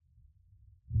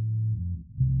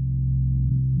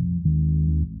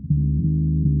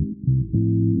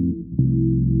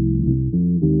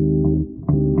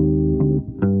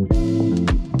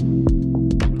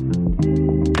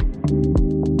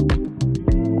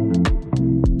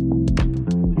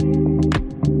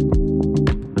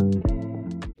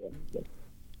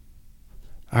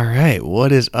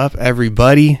What is up,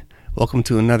 everybody? Welcome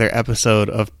to another episode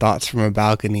of Thoughts from a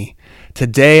Balcony.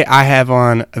 Today, I have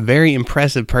on a very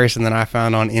impressive person that I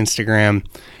found on Instagram.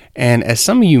 And as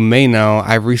some of you may know,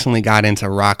 I recently got into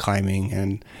rock climbing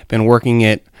and been working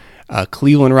at a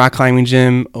Cleveland rock climbing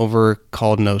gym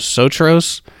called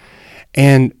Nosotros.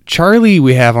 And Charlie,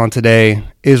 we have on today,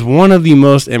 is one of the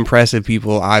most impressive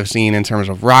people I've seen in terms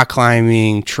of rock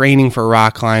climbing, training for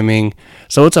rock climbing.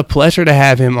 So it's a pleasure to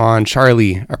have him on.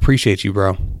 Charlie, appreciate you,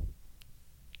 bro.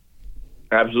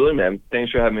 Absolutely, man.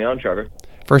 Thanks for having me on, Trevor.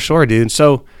 For sure, dude.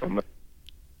 So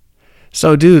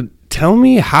dude, tell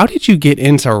me, how did you get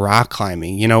into rock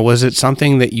climbing? You know, was it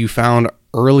something that you found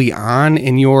early on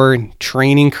in your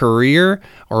training career,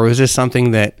 or was this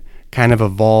something that kind of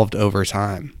evolved over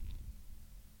time?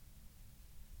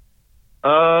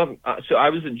 So I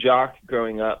was a jock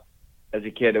growing up. As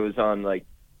a kid, I was on like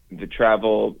the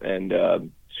travel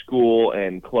and school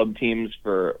and club teams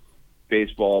for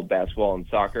baseball, basketball, and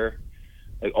soccer,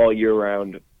 like all year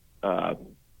round. I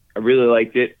really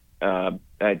liked it. I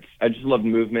just loved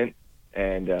movement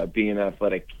and being an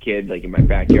athletic kid. Like in my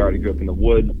backyard, I grew up in the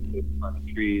woods, on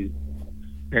the trees.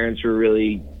 Parents were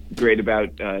really great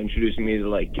about introducing me to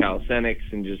like calisthenics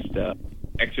and just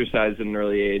exercise at an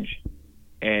early age.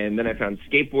 And then I found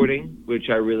skateboarding,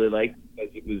 which I really liked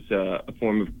because it was a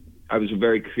form of, I was a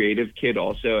very creative kid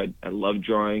also. I loved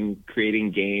drawing,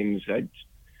 creating games.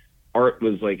 Art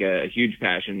was like a huge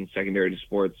passion, secondary to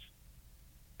sports.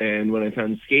 And when I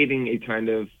found skating, it kind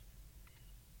of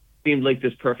seemed like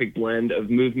this perfect blend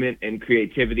of movement and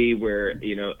creativity where,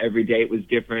 you know, every day it was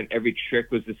different. Every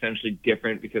trick was essentially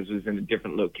different because it was in a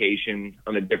different location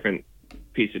on a different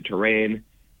piece of terrain.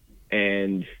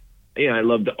 And yeah, I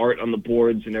loved the art on the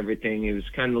boards and everything. It was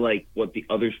kind of like what the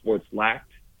other sports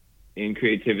lacked in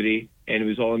creativity, and it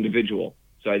was all individual.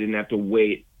 So I didn't have to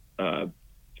wait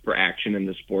for action in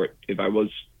the sport. If I was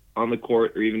on the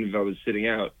court or even if I was sitting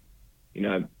out, you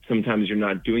know, sometimes you're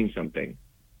not doing something.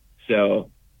 So,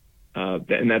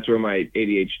 and that's where my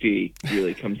ADHD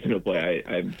really comes into play.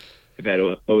 I've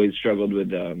always struggled with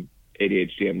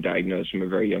ADHD. I'm diagnosed from a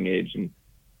very young age, and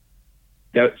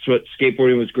that's what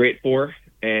skateboarding was great for.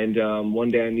 And one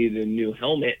day I needed a new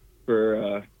helmet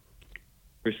for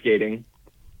skating,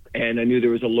 and I knew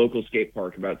there was a local skate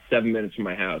park about 7 minutes from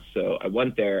my house. So I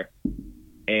went there,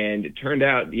 and it turned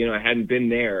out, you know, I hadn't been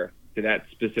there to that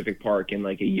specific park in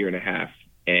like a year and a half.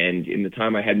 And in the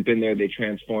time I hadn't been there, they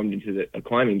transformed into a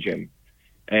climbing gym.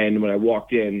 And when I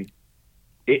walked in,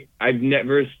 I've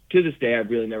never, to this day, I've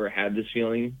really never had this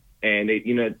feeling. And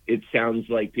it sounds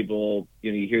like people,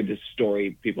 you know, you hear this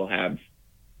story, people have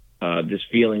this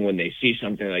feeling when they see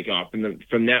something like, oh,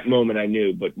 from that moment I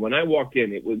knew. But when I walked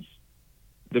in, it was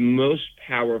the most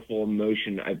powerful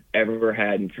emotion I've ever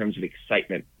had in terms of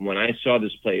excitement. When I saw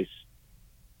this place,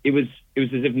 it was as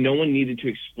if no one needed to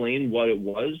explain what it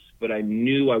was, but I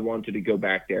knew I wanted to go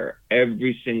back there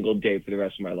every single day for the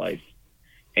rest of my life.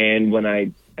 And when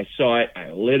I saw it,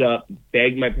 I lit up,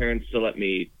 begged my parents to let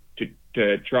me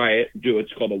to try it, do it.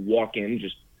 It's called a walk-in,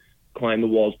 just climb the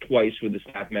walls twice with a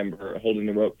staff member holding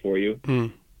the rope for you.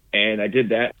 And I did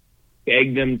that,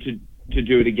 begged them to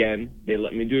do it again. They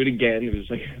let me do it again. It was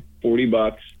like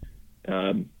 $40.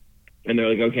 And they're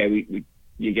like, okay,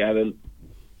 you gotta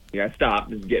stop.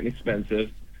 This is getting expensive.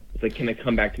 It's like, can I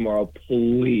come back tomorrow,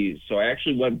 please? So I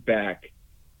actually went back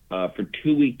for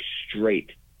 2 weeks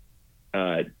straight.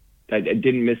 I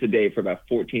didn't miss a day for about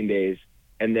 14 days.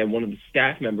 And then one of the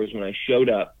staff members, when I showed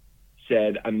up,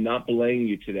 said, I'm not belaying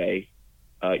you today.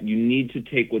 You need to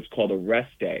take what's called a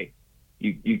rest day.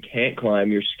 You can't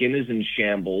climb. Your skin is in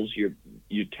shambles.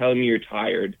 You're telling me you're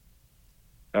tired.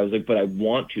 I was like, but I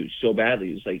want to so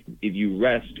badly. It's like, if you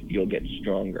rest, you'll get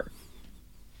stronger.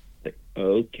 Like,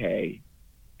 okay.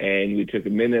 And we took a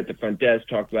minute at the front desk,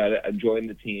 talked about it. I joined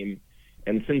the team.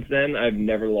 And since then, I've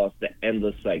never lost the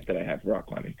endless sight that I have for rock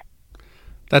climbing.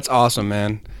 That's awesome,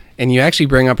 man. And you actually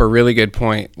bring up a really good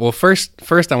point. Well, first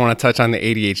I want to touch on the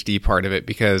ADHD part of it,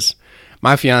 because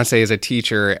my fiance is a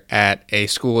teacher at a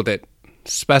school that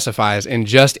specifies in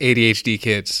just ADHD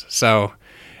kids. So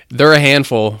they're a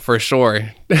handful for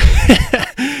sure.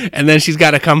 And then she's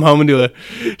got to come home into an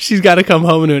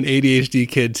ADHD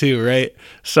kid too, right?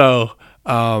 So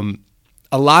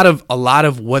a lot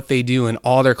of what they do in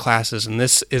all their classes, and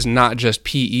this is not just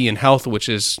PE and health, which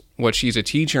is what she's a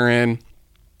teacher in,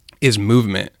 is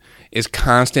movement, is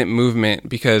constant movement,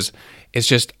 because it's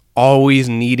just always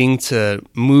needing to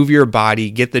move your body,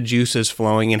 get the juices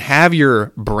flowing, and have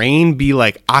your brain be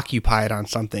like occupied on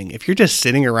something. If you're just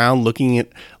sitting around looking at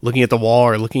the wall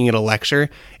or looking at a lecture,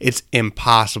 it's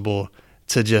impossible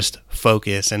to just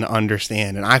focus and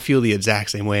understand. And I feel the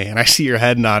exact same way. And I see your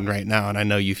head nodding right now, and I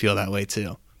know you feel that way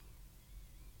too.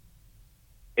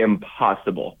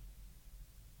 Impossible.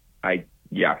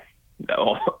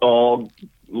 All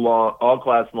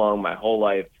class long, my whole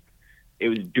life, it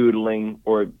was doodling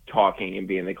or talking and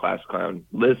being the class clown.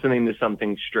 Listening to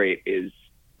something straight is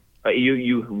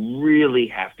you really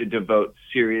have to devote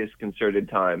serious, concerted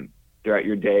time throughout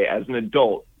your day as an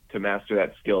adult to master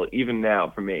that skill. Even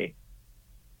now, for me,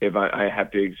 if I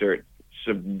have to exert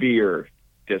severe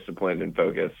discipline and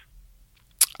focus.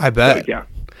 I bet. So, yeah.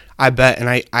 I bet. And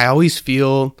I always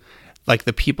feel like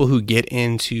the people who get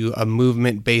into a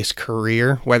movement-based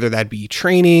career, whether that be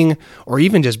training or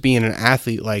even just being an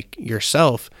athlete like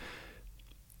yourself,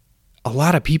 a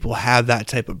lot of people have that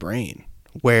type of brain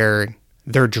where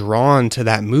they're drawn to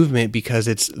that movement because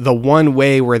it's the one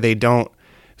way where they don't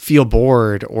feel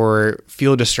bored or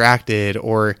feel distracted,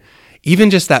 or even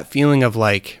just that feeling of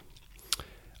like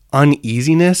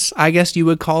uneasiness, I guess you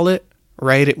would call it,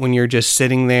 right? When you're just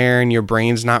sitting there and your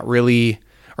brain's not really,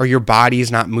 or your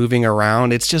body's not moving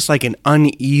around, it's just like an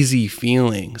uneasy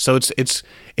feeling. So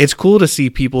it's cool to see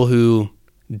people who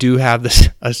do have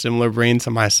a similar brain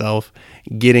to myself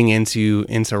getting into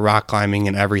rock climbing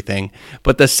and everything.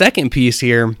 But the second piece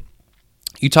here,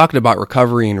 you talked about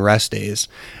recovery and rest days.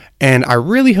 And I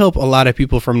really hope a lot of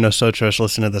people from Nosotros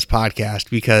listen to this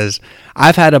podcast, because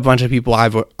I've had a bunch of people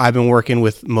I've been working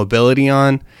with mobility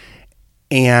on,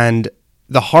 and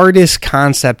the hardest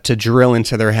concept to drill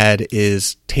into their head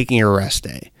is taking a rest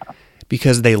day,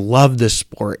 because they love this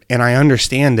sport. And I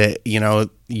understand it. You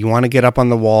know, you want to get up on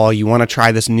the wall, you want to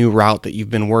try this new route that you've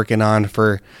been working on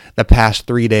for the past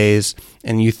 3 days,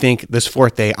 and you think this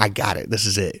fourth day, I got it, this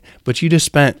is it. But you just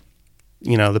spent,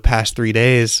 the past 3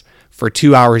 days for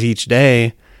 2 hours each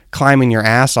day climbing your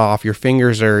ass off. Your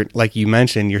fingers are, like you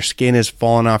mentioned, your skin is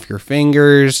falling off your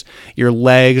fingers, your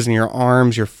legs and your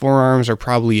arms, your forearms are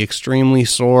probably extremely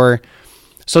sore.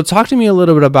 So talk to me a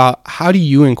little bit about, how do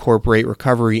you incorporate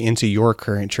recovery into your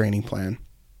current training plan?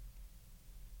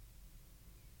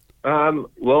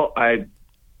 Well, I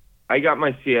got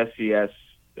my CSCS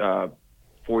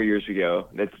 4 years ago.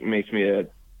 That makes me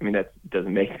that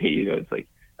doesn't make me, it's like,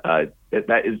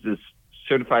 that is this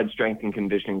certified strength and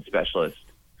conditioning specialist.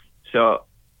 So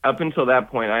up until that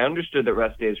point, I understood that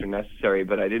rest days were necessary,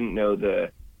 but I didn't know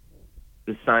the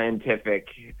scientific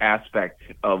aspect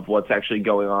of what's actually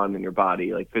going on in your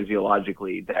body, like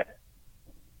physiologically, that,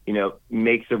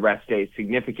 makes a rest day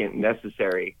significant and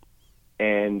necessary.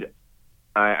 And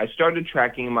I started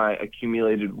tracking my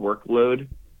accumulated workload.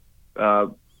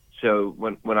 So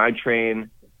when I train,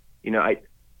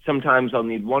 sometimes I'll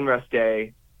need one rest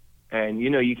day, and,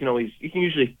 you can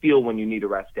usually feel when you need a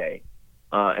rest day.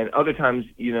 And other times,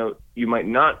 you might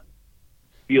not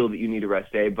feel that you need a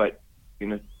rest day, but,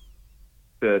 the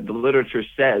literature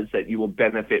says that you will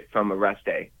benefit from a rest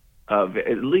day of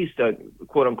at least a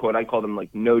quote unquote, I call them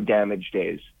like no damage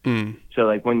days. So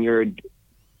like when you're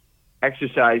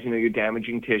exercising, you're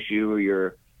damaging tissue, or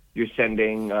you're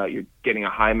getting a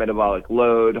high metabolic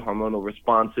load, hormonal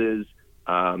responses,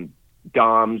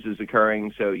 DOMS is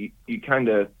occurring. So you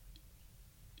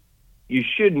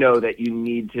should know that you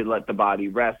need to let the body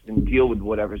rest and deal with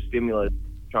whatever stimulus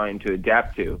it's trying to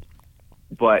adapt to.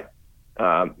 But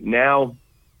now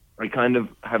I kind of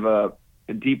have a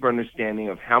deeper understanding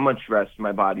of how much rest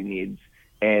my body needs,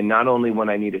 and not only when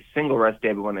I need a single rest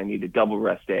day, but when I need a double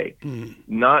rest day.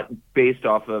 Not based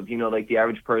off of, like the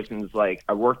average person's like,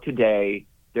 I work today,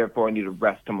 therefore I need to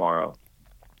rest tomorrow.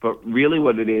 But really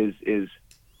what it is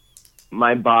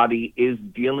my body is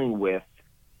dealing with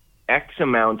X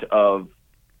amount of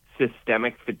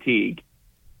systemic fatigue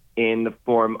in the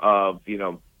form of,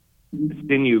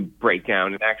 sinew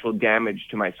breakdown and actual damage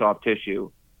to my soft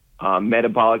tissue,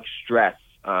 metabolic stress.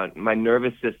 My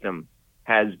nervous system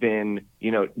has been,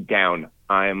 down.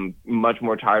 I'm much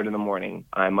more tired in the morning.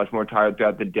 I'm much more tired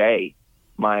throughout the day.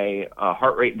 My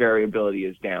heart rate variability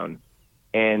is down.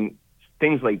 And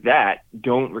things like that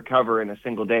don't recover in a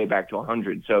single day back to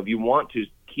 100. So if you want to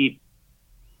keep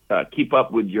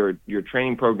up with your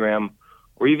training program,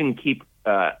 or even keep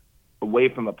away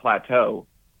from a plateau,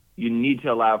 you need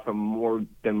to allow for more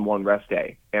than one rest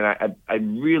day. And I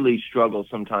really struggle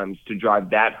sometimes to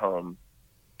drive that home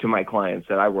to my clients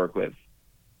that I work with,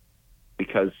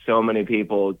 because so many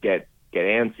people get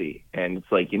antsy, and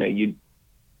it's like, you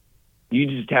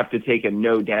just have to take a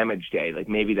no damage day. Like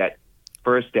maybe that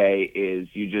first day is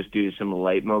you just do some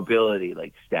light mobility,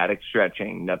 like static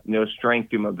stretching, no strength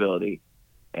through mobility.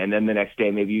 And then the next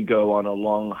day, maybe you go on a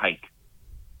long hike,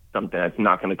 something that's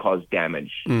not going to cause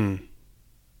damage.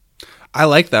 I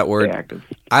like that stay word. active.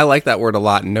 I like that word a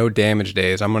lot. No damage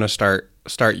days. I'm going to start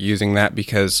using that,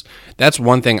 because that's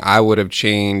one thing I would have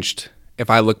changed if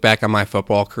I look back on my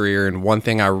football career. And one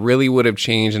thing I really would have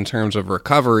changed in terms of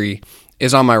recovery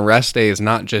is on my rest days,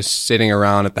 not just sitting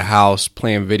around at the house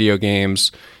playing video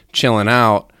games, chilling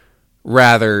out,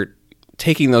 rather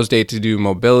taking those days to do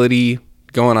mobility,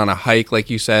 going on a hike, like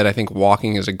you said. I think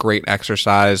walking is a great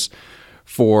exercise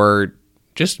for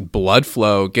just blood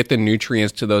flow, get the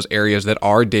nutrients to those areas that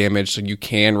are damaged so you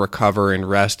can recover and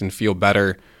rest and feel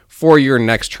better for your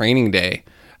next training day.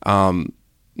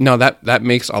 No, that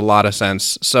makes a lot of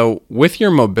sense. So with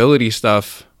your mobility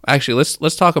stuff, actually,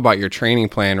 let's talk about your training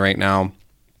plan right now.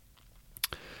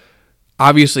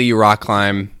 Obviously, you rock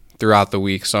climb throughout the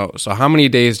week. So how many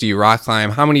days do you rock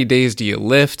climb? How many days do you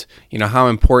lift? How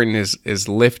important is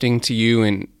lifting to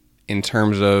you in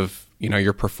terms of,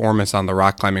 your performance on the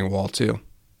rock climbing wall too?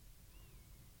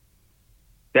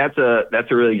 That's a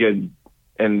really good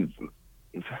and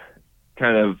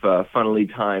kind of funnily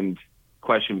timed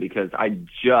question, because I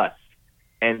just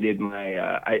ended my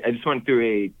I just went through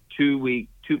a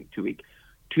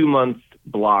 2-month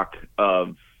block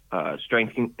of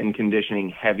strength and conditioning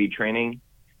heavy training,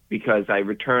 because I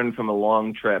returned from a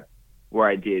long trip where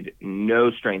I did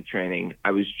no strength training.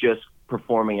 I was just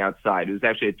performing outside. It was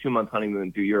actually a 2-month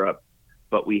honeymoon through Europe,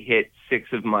 but we hit 6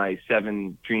 of my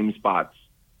 7 dream spots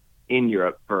in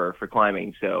Europe for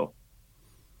climbing. So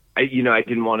I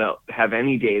didn't want to have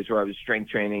any days where I was strength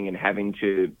training and having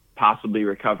to possibly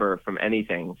recover from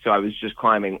anything. So I was just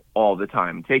climbing all the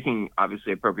time, taking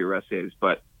obviously appropriate rest days.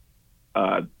 But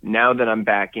now that I'm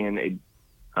back in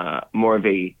more of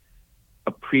a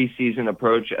preseason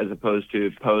approach as opposed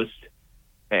to post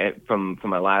from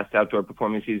my last outdoor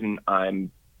performance season,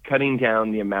 I'm cutting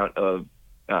down the amount of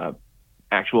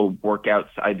actual workouts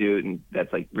I do, and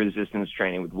that's like resistance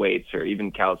training with weights or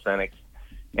even calisthenics.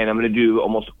 And I'm going to do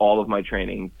almost all of my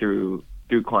training through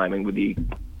climbing, with the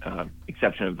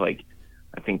exception of I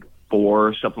think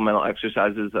 4 supplemental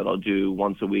exercises that I'll do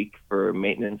once a week for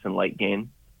maintenance and light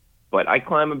gain. But I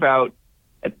climb about,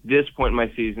 at this point in my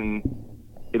season,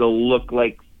 it'll look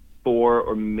like 4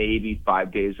 or maybe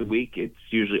 5 days a week. It's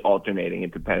usually alternating.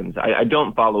 It depends. I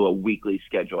don't follow a weekly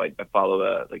schedule. I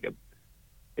follow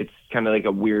it's kind of like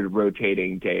a weird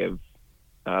rotating day of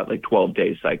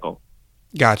 12-day cycle.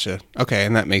 Gotcha. Okay,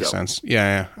 and that makes sense.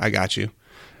 Yeah, I got you.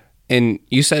 And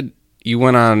you said you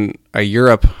went on a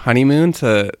Europe honeymoon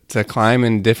to climb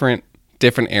in different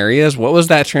areas. What was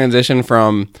that transition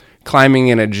from climbing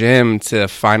in a gym to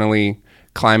finally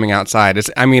climbing outside?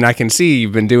 I can see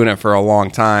you've been doing it for a long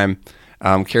time.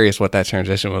 I'm curious what that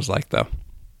transition was like, though.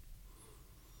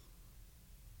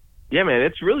 Yeah, man,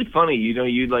 it's really funny. You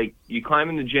climb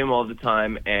in the gym all the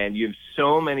time, and you have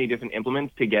so many different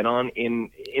implements to get on.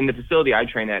 In the facility I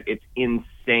train at, it's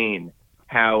insane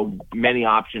how many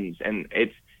options, and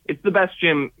it's the best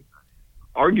gym,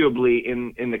 arguably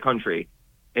in the country,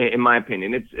 in my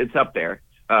opinion. It's up there,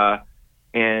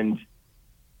 and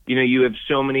you have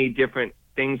so many different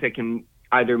things that can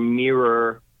either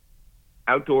mirror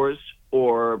outdoors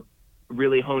or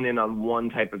really hone in on one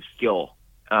type of skill,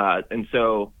 and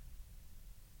so.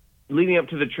 Leading up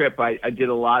to the trip, I did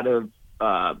a lot of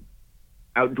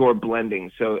outdoor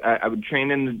blending. So I would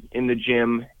train in the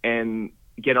gym and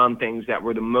get on things that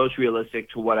were the most realistic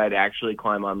to what I'd actually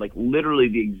climb on, like literally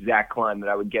the exact climb that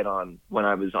I would get on when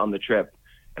I was on the trip.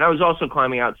 And I was also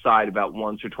climbing outside about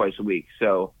once or twice a week.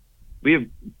 So we have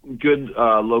good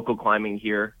local climbing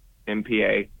here in PA.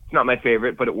 It's not my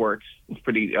favorite, but it works. It's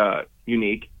pretty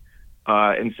unique.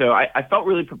 And so I felt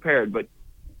really prepared, but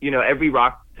every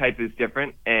rock type is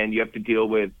different, and you have to deal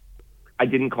with. I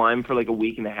didn't climb for like a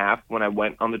week and a half when I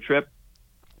went on the trip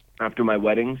after my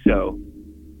wedding, so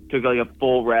took like a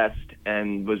full rest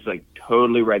and was like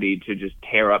totally ready to just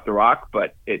tear up the rock.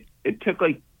 But it took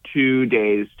like 2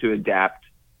 days to adapt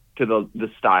to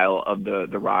the style of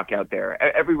the rock out there.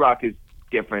 Every rock is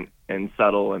different and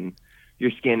subtle, and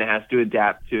your skin has to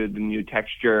adapt to the new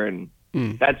texture, and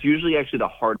that's usually actually the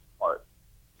hard part.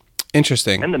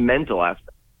 Interesting. And the mental aspect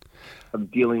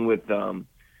of dealing with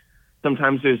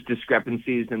sometimes there's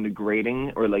discrepancies in the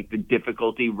grading or like the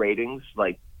difficulty ratings.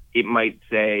 Like it might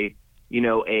say,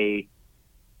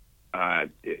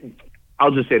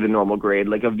 I'll just say the normal grade,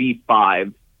 like a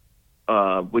V5,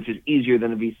 which is easier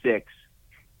than a V6.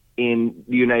 In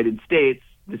the United States,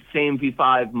 the same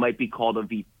V5 might be called a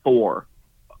V4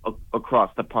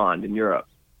 across the pond in Europe.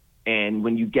 And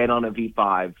when you get on a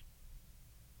V5,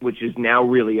 which is now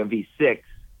really a V6,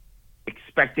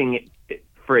 expecting it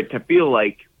for it to feel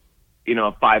like,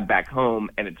 a 5 back home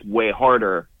and it's way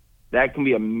harder, that can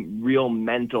be a real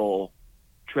mental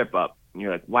trip up. And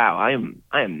you're like, wow, I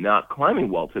am not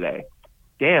climbing well today.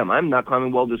 Damn, I'm not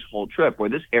climbing well this whole trip, or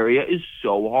this area is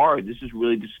so hard. This is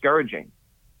really discouraging.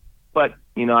 But,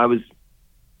 I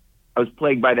was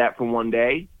plagued by that for one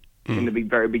day in the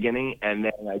very beginning. And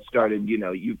then I started,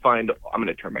 I'm going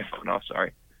to turn my phone off.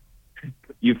 Sorry.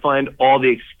 You find all the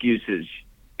excuses,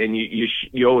 and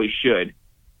you always should,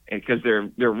 because they're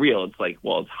real. It's like,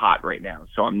 well, it's hot right now,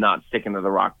 so I'm not sticking to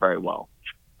the rock very well.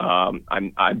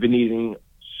 I've been eating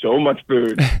so much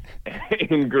food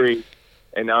in Greece,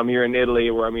 and now I'm here in Italy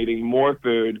where I'm eating more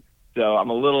food, so I'm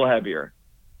a little heavier.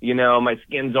 My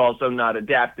skin's also not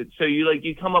adapted. So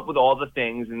you come up with all the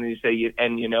things, and then you say,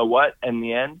 and you know what? In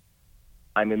the end,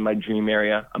 I'm in my dream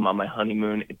area. I'm on my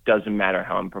honeymoon. It doesn't matter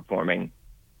how I'm performing.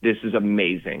 This is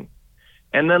amazing.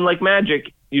 And then like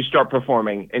magic, you start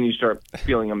performing and you start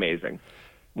feeling amazing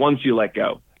once you let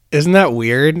go. Isn't that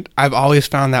weird? I've always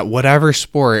found that whatever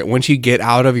sport, once you get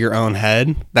out of your own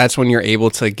head, that's when you're able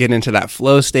to get into that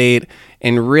flow state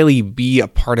and really be a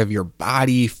part of your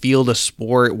body, feel the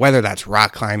sport, whether that's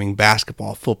rock climbing,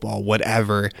 basketball, football,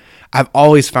 whatever. I've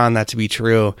always found that to be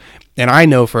true. And I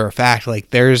know for a fact, like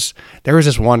there was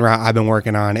this one route I've been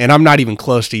working on, and I'm not even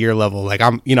close to your level. Like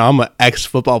I'm an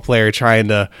ex-football player trying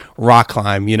to rock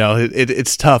climb.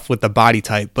 It's tough with the body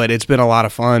type, but it's been a lot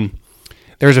of fun.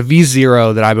 There's a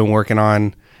V0 that I've been working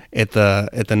on at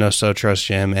the Nosotros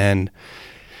gym, and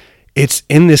it's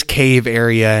in this cave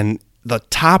area, and the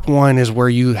top one is where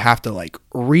you have to like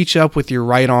reach up with your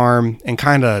right arm and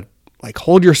kind of like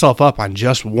hold yourself up on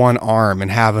just one arm and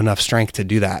have enough strength to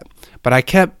do that. But I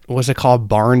kept, what's it called?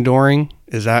 Barn dooring?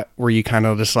 Is that where you kind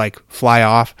of just like fly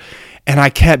off? And I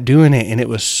kept doing it, and it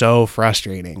was so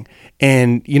frustrating.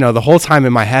 And, the whole time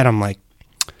in my head, I'm like,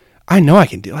 I know I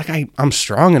can do, like, I'm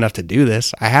strong enough to do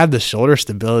this. I have the shoulder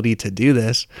stability to do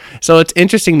this. So it's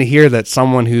interesting to hear that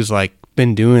someone who's like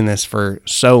been doing this for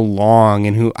so long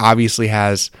and who obviously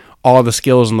has all the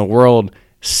skills in the world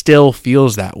still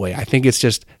feels that way. I think it's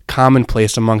just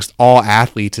commonplace amongst all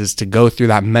athletes is to go through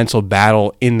that mental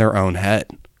battle in their own head.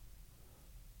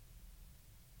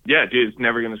 Yeah, dude, it's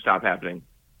never going to stop happening.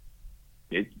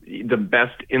 The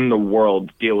best in the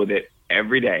world deal with it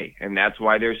every day, and that's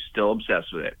why they're still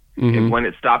obsessed with it. Mm-hmm. And when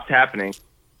it stops happening,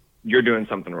 you're doing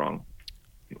something wrong,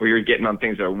 or you're getting on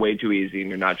things that are way too easy and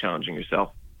you're not challenging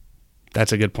yourself.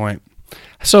 That's a good point.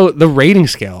 So the rating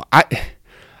scale,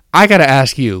 I got to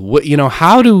ask you,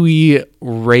 how do we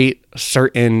rate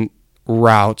certain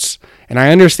routes? And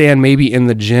I understand maybe in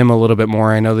the gym a little bit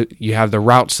more. I know that you have the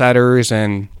route setters,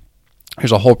 and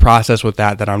there's a whole process with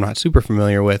that I'm not super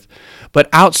familiar with. But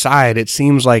outside, it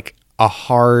seems like a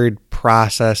hard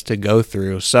process to go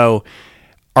through. So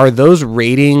are those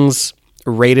ratings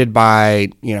rated by,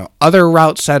 other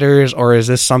route setters, or is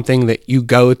this something that you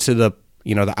go to the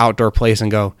outdoor place and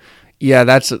go, yeah,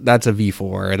 that's a V4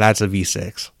 or that's a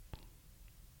V6?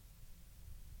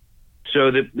 So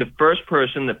the first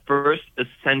person, the first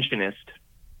ascensionist,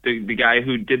 the guy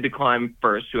who did the climb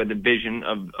first, who had the vision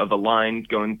of a line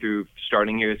going through,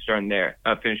 starting here, starting there,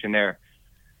 finishing there,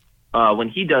 when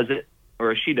he does it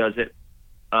or she does it,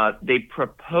 they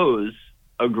propose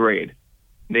a grade.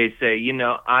 They say,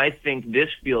 I think this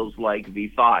feels like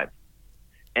V5.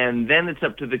 And then it's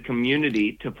up to the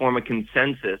community to form a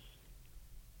consensus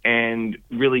and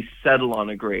really settle on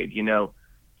a grade.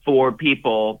 4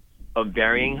 people of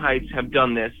varying heights have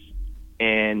done this,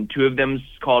 and 2 of them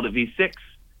called it V6,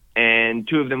 and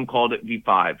 2 of them called it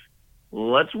V5.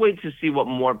 Let's wait to see what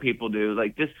more people do.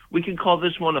 Like this, we can call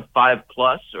this one a 5+,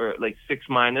 or like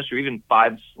 6-, or even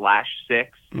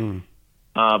 5/6.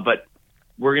 But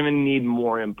we're going to need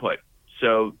more input.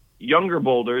 So younger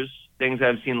boulders, things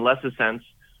that have seen less ascents,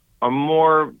 are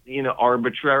more,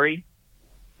 arbitrary,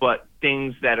 but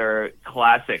things that are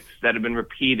classics that have been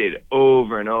repeated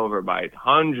over and over by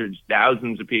hundreds,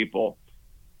 thousands of people,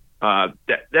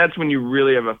 that's when you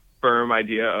really have a firm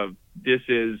idea of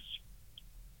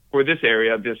for this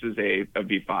area, this is a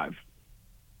V5.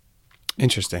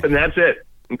 Interesting. And that's it.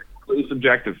 It's completely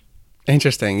subjective.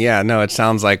 Interesting. Yeah, no, it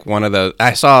sounds like one of those.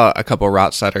 I saw a couple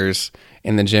route setters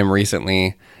in the gym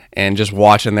recently, and just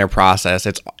watching their process,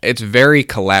 it's very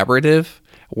collaborative,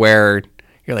 where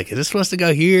you're like, is this supposed to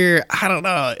go here? I don't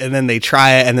know. And then they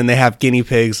try it, and then they have guinea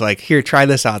pigs like, here, try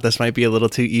this out. This might be a little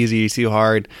too easy, too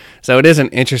hard. So it is an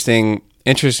interesting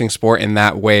sport in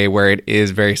that way, where it is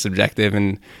very subjective,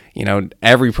 and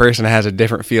every person has a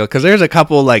different feel. Because there's a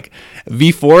couple like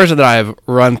V4s that I've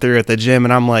run through at the gym,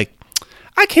 and I'm like,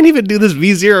 I can't even do this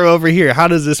V0 over here. How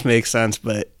does this make sense?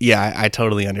 But yeah, I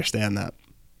totally understand that.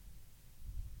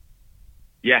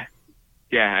 Yeah,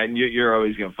 and you're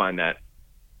always going to find that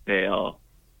they'll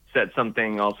set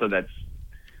something also that's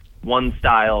one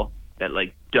style that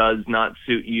like does not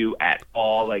suit you at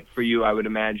all. Like for you, I would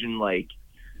imagine like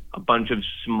a bunch of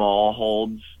small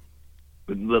holds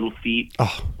with little feet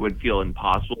would feel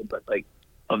impossible, but like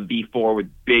a V4 with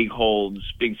big holds,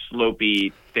 big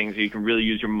slopey things that you can really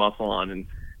use your muscle on, and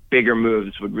bigger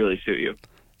moves would really suit you.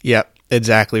 Yep,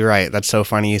 exactly right. That's so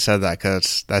funny you said that,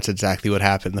 because that's exactly what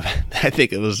happened. I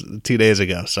think it was 2 days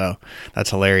ago, so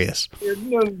that's hilarious. I've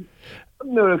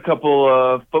known a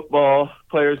couple football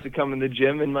players to come in the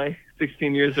gym in my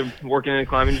 16 years of working in a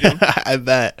climbing gym. I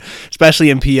bet, especially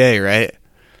in PA, right?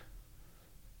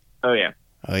 Oh yeah.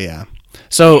 Oh yeah.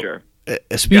 So sure.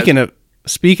 Speaking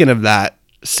of that,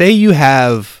 say you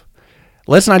have,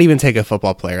 let's not even take a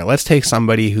football player. Let's take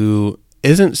somebody who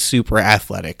isn't super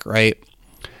athletic, right?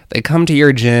 They come to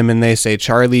your gym and they say,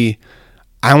 Charlie,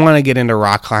 I want to get into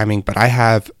rock climbing, but I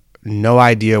have no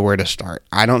idea where to start.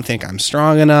 I don't think I'm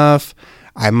strong enough.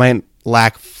 I might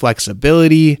lack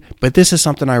flexibility, but this is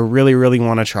something I really, really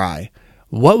want to try.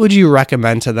 What would you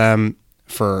recommend to them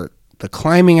for the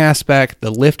climbing aspect, the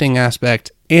lifting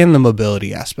aspect, and the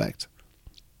mobility aspect?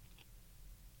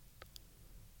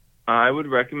 I would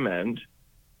recommend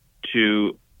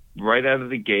to, right out of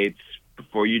the gates,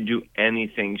 before you do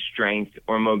anything strength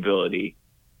or mobility,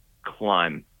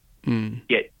 climb.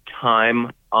 Get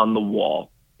time on the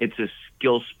wall. It's a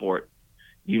skill sport.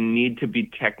 You need to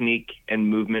be technique and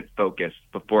movement focused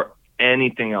before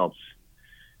anything else.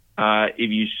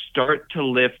 If you start to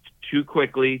lift too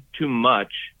quickly, too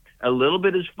much, a little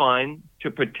bit is fine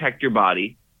to protect your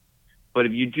body. But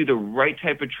if you do the right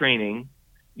type of training,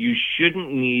 you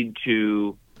shouldn't need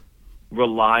to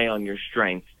rely on your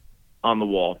strength on the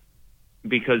wall,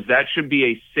 because that should be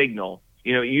a signal.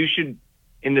 You know, you should,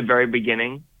 in the very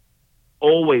beginning,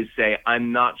 always say,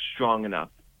 I'm not strong enough.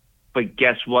 But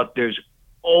guess what? There's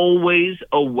always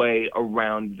a way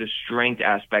around the strength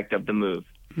aspect of the move.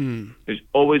 There's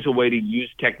always a way to use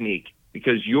technique,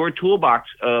 because your toolbox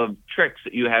of tricks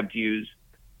that you have to use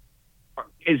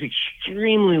is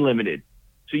extremely limited.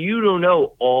 So you don't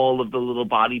know all of the little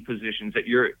body positions that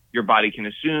your body can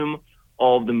assume,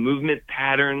 all of the movement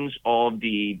patterns, all of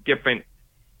the different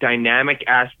dynamic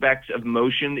aspects of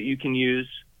motion that you can use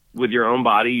with your own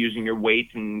body, using your weight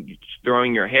and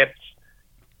throwing your hips.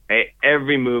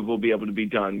 Every move will be able to be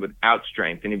done without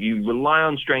strength. And if you rely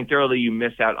on strength early, you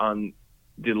miss out on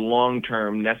the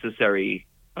long-term necessary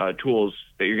tools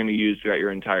that you're going to use throughout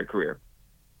your entire career.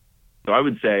 So I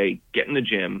would say get in the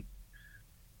gym.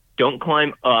 Don't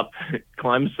climb up,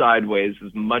 climb sideways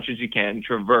as much as you can,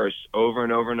 traverse over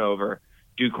and over and over.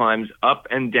 Do climbs up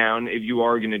and down if you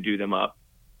are going to do them up,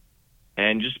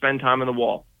 and just spend time on the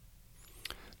wall.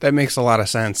 That makes a lot of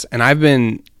sense. And I've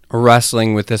been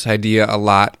wrestling with this idea a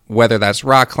lot, whether that's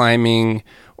rock climbing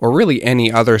or really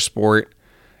any other sport,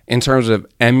 in terms of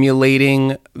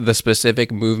emulating the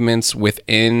specific movements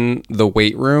within the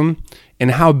weight room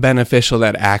and how beneficial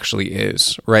that actually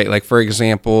is, right? Like, for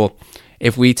example,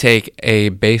 if we take a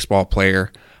baseball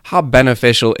player, how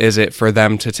beneficial is it for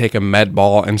them to take a med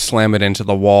ball and slam it into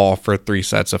the wall for 3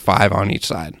 sets of 5 on each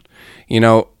side? You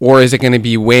know, or is it going to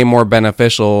be way more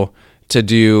beneficial to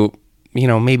do, you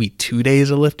know, maybe 2 days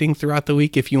of lifting throughout the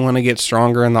week if you want to get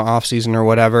stronger in the off season or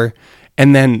whatever,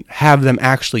 and then have them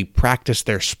actually practice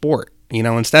their sport? You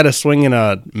know, instead of swinging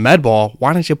a med ball,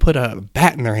 why don't you put a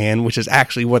bat in their hand, which is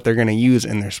actually what they're going to use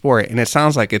in their sport? And it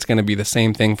sounds like it's going to be the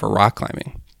same thing for rock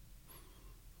climbing.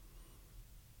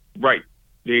 Right.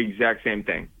 The exact same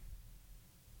thing.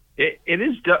 It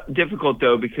is difficult,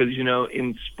 though, because, you know,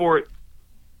 in sport,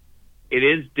 it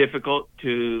is difficult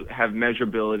to have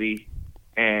measurability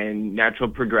and natural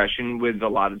progression with a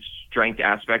lot of strength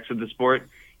aspects of the sport.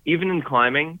 Even in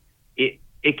climbing,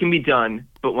 it can be done.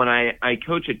 But when I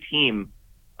coach a team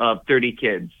of 30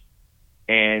 kids,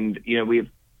 and, you know, we have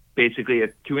basically a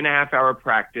 2.5-hour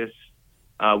practice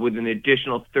with an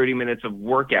additional 30 minutes of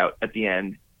workout at the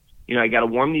end. You know, I got to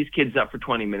warm these kids up for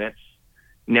 20 minutes.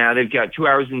 Now they've got 2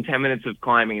 hours and 10 minutes of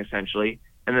climbing, essentially,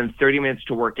 and then 30 minutes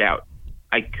to work out.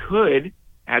 I could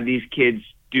have these kids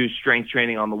do strength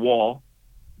training on the wall,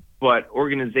 but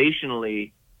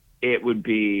organizationally, it would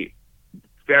be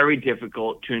very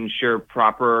difficult to ensure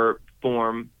proper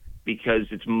form, because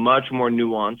it's much more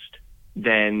nuanced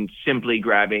than simply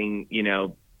grabbing, you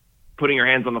know, putting your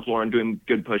hands on the floor and doing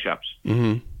good push-ups.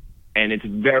 Mm-hmm. And it's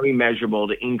very measurable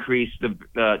to increase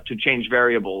to change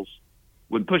variables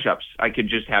with push-ups. I could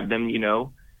just have them, you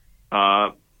know,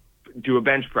 do a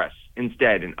bench press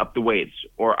instead and up the weights,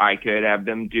 or I could have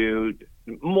them do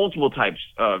multiple types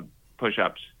of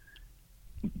push-ups.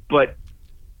 But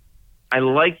I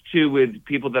like to, with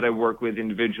people that I work with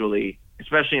individually,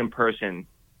 especially in person,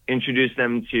 introduce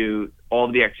them to all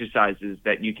of the exercises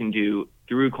that you can do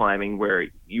through climbing where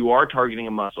you are targeting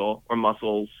a muscle or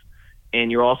muscles,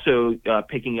 and you're also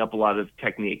picking up a lot of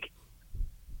technique.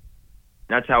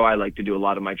 That's how I like to do a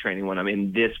lot of my training when I'm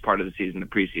in this part of the season, the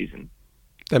preseason.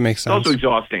 That makes sense. It's also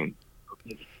exhausting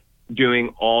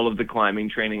doing all of the climbing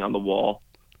training on the wall.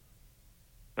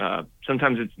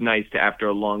 Sometimes it's nice to, after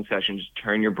a long session, just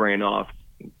turn your brain off,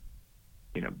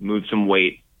 move some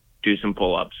weight, do some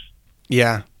pull-ups.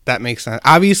 Yeah, that makes sense.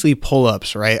 Obviously,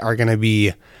 pull-ups, right, are going to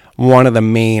be one of the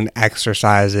main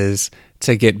exercises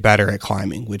to get better at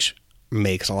climbing, which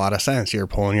makes a lot of sense. You're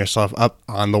pulling yourself up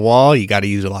on the wall. You got to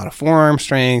use a lot of forearm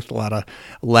strength, a lot of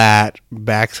lat,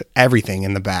 back, everything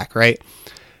in the back, right?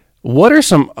 What are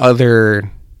some other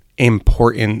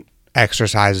important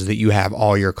exercises that you have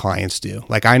all your clients do?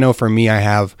 Like, I know for me, I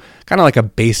have kind of like a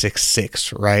basic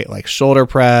 6, right? Like shoulder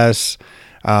press,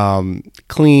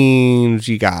 cleans,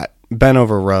 you got bent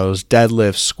over rows,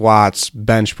 deadlifts, squats,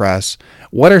 bench press.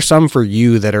 What are some for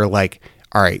you that are like,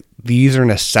 all right, these are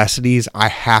necessities. I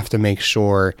have to make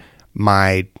sure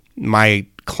my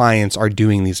clients are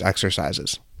doing these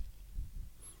exercises?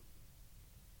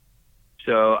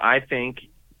 So I think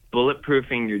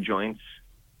bulletproofing your joints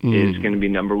is going to be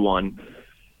number one.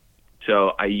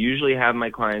 So I usually have my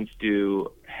clients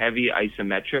do heavy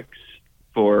isometrics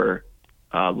for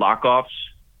lockoffs.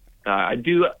 I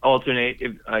do alternate.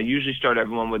 I usually start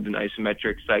everyone with an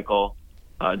isometric cycle,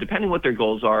 depending what their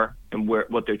goals are and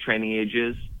what their training age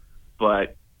is.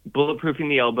 But bulletproofing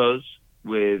the elbows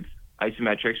with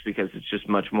isometrics, because it's just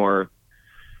much more,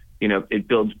 it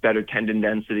builds better tendon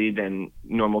density than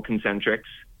normal concentrics.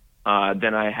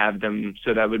 Then I have them,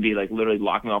 so that would be like literally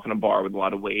locking off on a bar with a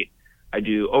lot of weight. I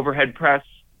do overhead press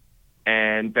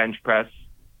and bench press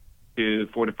to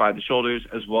fortify the shoulders,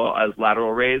 as well as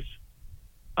lateral raise.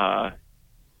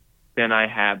 Then I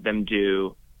have them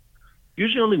do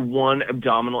usually only one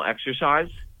abdominal exercise.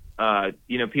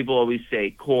 People always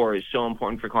say core is so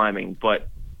important for climbing, but,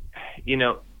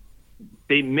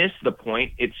 they miss the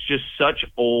point. It's just such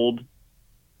old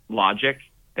logic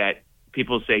that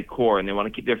people say core and they want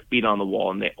to keep their feet on the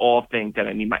wall and they all think that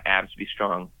I need my abs to be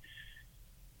strong.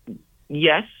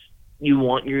 Yes, you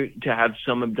want to have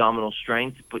some abdominal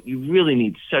strength, but you really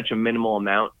need such a minimal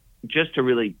amount just to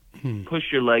really push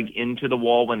your leg into the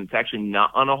wall when it's actually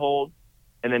not on a hold,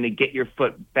 and then to get your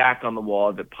foot back on the wall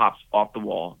if it pops off the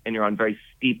wall and you're on very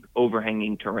steep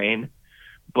overhanging terrain.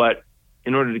 But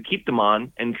in order to keep them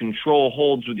on and control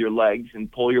holds with your legs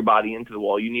and pull your body into the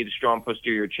wall, you need a strong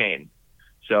posterior chain.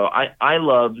 So I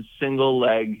love single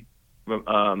leg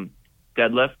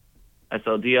deadlift,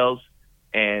 SLDLs,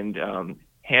 and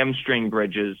hamstring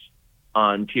bridges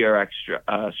on TRX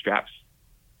straps.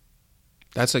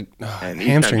 That's a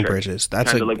hamstring bridges.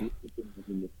 That's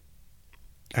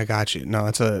I got you. No,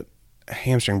 that's a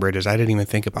hamstring bridges. I didn't even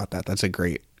think about that. That's a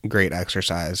great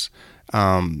exercise.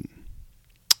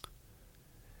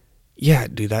 Yeah,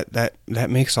 dude, that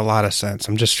makes a lot of sense.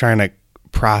 I'm just trying to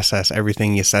process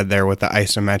everything you said there with the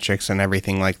isometrics and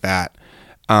everything like that.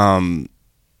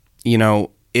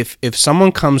 If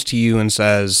someone comes to you and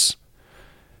says,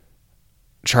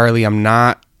 Charlie, I'm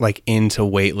not like into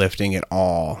weightlifting at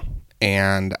all,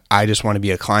 and I just want to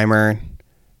be a climber,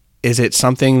 is it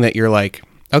something that you're like,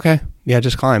 okay, yeah,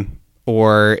 just climb?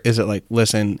 Or is it like,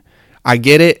 listen, I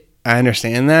get it, I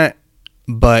understand that,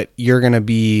 but you're going to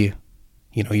be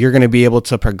able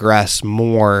to progress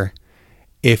more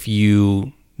if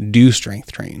you do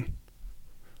strength train?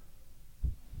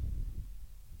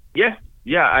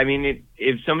 Yeah. I mean,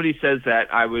 if somebody says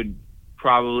that, I would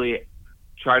probably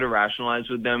try to rationalize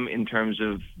with them in terms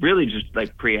of really just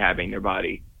like prehabbing their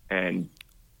body. And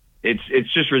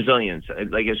it's just resilience.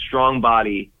 Like a strong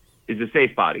body is a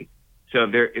safe body. So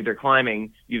if they're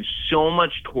climbing, you have so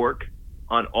much torque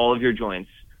on all of your joints.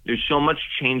 There's so much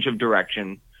change of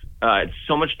direction. It's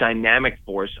so much dynamic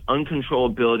force,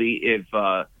 uncontrollability if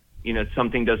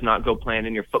something does not go planned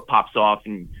and your foot pops off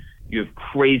and you have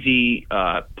crazy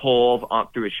pull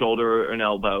through a shoulder or an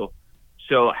elbow.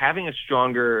 So having a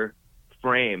stronger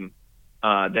frame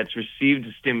that's received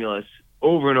the stimulus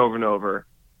over and over and over,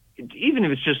 even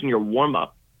if it's just in your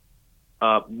warm-up,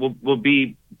 will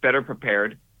be better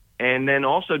prepared. And then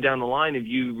also down the line, if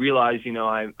you realize,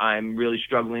 I'm really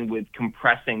struggling with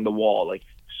compressing the wall, like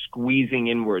squeezing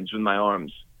inwards with my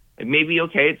arms, it may be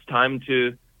okay. It's time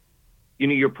to,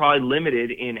 you're probably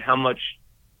limited in how much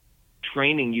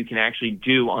training you can actually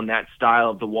do on that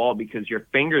style of the wall because your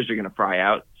fingers are going to fry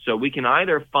out. So we can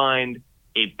either find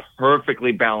a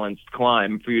perfectly balanced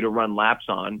climb for you to run laps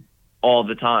on all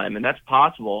the time, and that's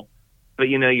possible. But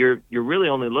you're really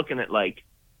only looking at like,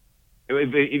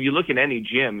 if you look at any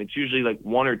gym, it's usually like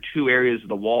one or two areas of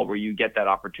the wall where you get that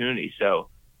opportunity. So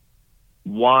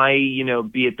Why,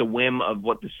 be at the whim of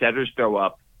what the setters throw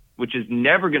up, which is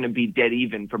never going to be dead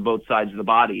even for both sides of the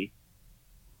body,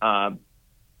 and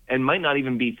might not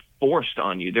even be forced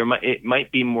on you. It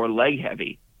might be more leg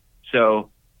heavy.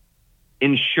 So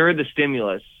ensure the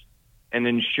stimulus and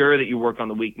ensure that you work on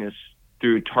the weakness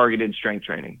through targeted strength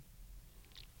training.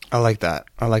 I like that.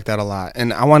 I like that a lot.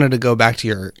 And I wanted to go back to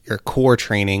your core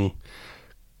training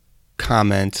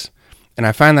comment, and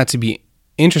I find that to be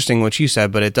interesting what you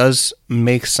said, but it does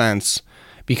make sense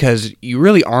because you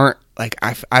really aren't, like,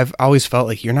 I've always felt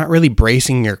like you're not really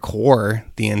bracing your core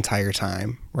the entire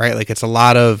time, right? Like, it's a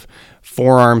lot of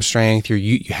forearm strength.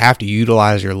 You have to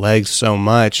utilize your legs so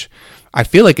much. I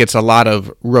feel like it's a lot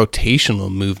of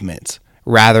rotational movement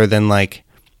rather than like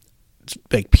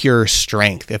pure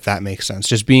strength, if that makes sense.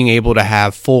 Just being able to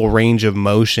have full range of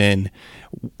motion,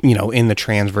 in the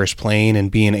transverse plane,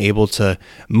 and being able to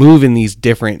move in these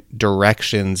different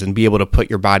directions and be able to put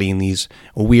your body in these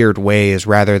weird ways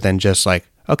rather than just like,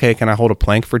 okay, can I hold a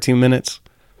plank for 2 minutes?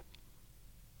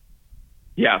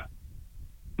 Yeah.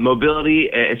 Mobility,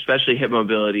 especially hip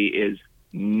mobility, is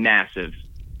massive.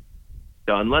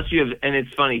 So unless you have, and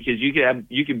it's funny because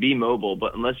you could be mobile,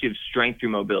 but unless you have strength through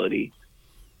mobility,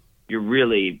 you're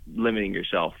really limiting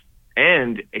yourself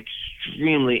and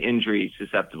extremely injury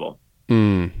susceptible.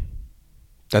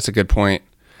 That's a good point.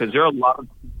 Because there are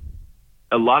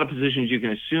a lot of positions you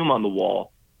can assume on the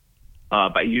wall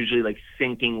by usually like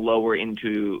sinking lower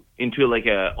into like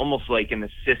almost like an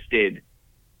assisted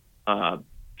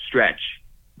stretch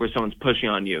where someone's pushing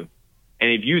on you. And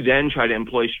if you then try to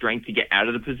employ strength to get out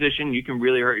of the position, you can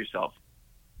really hurt yourself.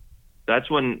 That's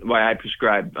why I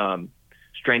prescribe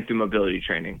strength through mobility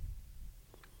training.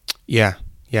 Yeah.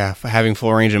 Having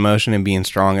full range of motion and being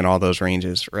strong in all those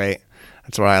ranges, right?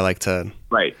 That's what I like to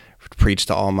preach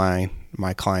to all my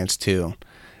clients too.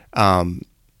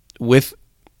 With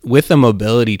the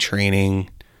mobility training,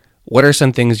 what are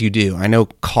some things you do? I know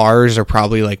cars are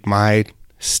probably like my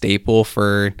staple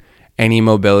for any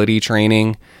mobility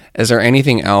training. Is there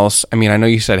anything else? I mean, I know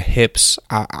you said hips.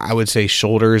 I would say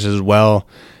shoulders as well.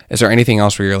 Is there anything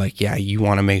else where you're like, yeah, you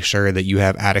want to make sure that you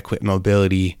have adequate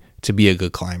mobility to be a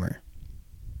good climber?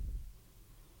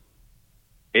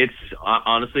 It's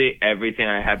honestly everything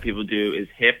I have people do is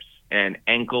hips and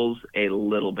ankles a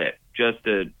little bit, just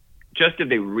if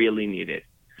they really need it.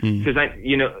 Because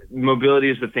mobility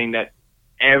is the thing that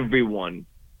everyone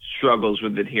struggles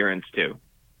with adherence to.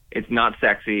 It's not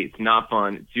sexy. It's not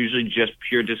fun. It's usually just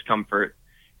pure discomfort,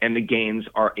 and the gains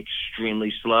are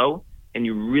extremely slow, and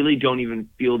you really don't even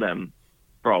feel them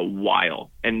for a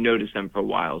while and notice them for a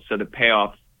while. So the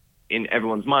payoff in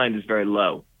everyone's mind is very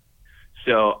low.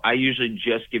 So I usually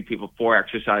just give people 4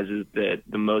 exercises that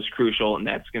the most crucial, and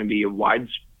that's going to be a wide,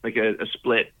 like a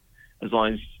split, as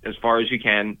far as you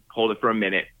can, hold it for a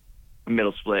minute, a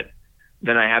middle split.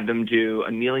 Then I have them do a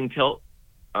kneeling tilt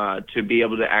to be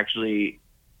able to actually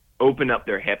open up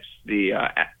their hips, the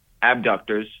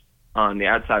abductors on the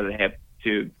outside of the hip,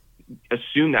 to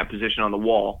assume that position on the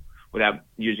wall without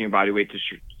using your body weight to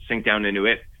sink down into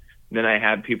it. Then I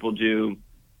have people do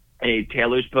a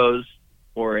tailor's pose,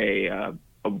 or a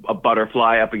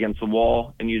butterfly up against the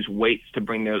wall, and use weights to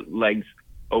bring their legs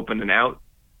open and out.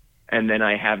 And then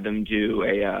I have them do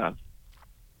a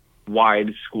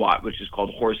wide squat, which is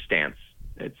called horse stance.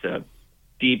 It's a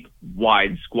deep,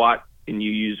 wide squat, and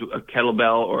you use a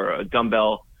kettlebell or a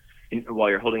dumbbell while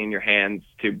you're holding in your hands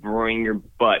to bring your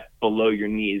butt below your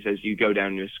knees as you go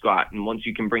down your squat. And once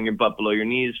you can bring your butt below your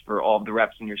knees for all of the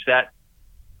reps in your set,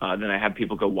 then I have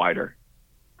people go wider.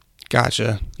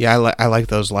 Gotcha. Yeah, I like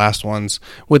those last ones.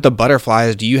 With the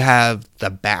butterflies, do you have the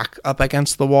back up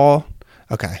against the wall?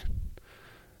 Okay.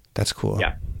 That's cool.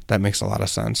 Yeah. That makes a lot of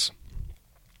sense.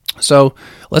 So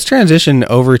let's transition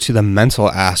over to the mental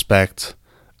aspect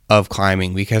of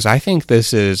climbing, because I think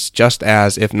this is just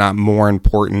as, if not more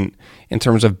important in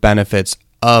terms of benefits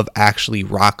of actually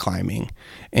rock climbing.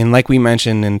 And like we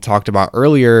mentioned and talked about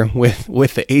earlier with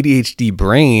the ADHD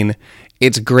brain,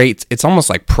 it's great. It's almost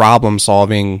like problem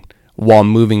solving while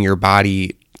moving your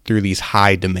body through these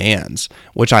high demands,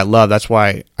 which I love. That's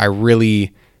why I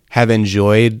really have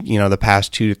enjoyed, the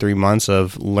past 2 to 3 months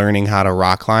of learning how to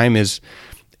rock climb. It's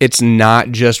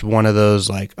not just one of those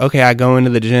like, okay, I go into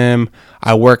the gym,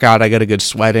 I work out, I get a good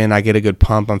sweat in, I get a good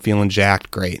pump, I'm feeling jacked,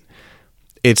 great.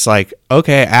 It's like,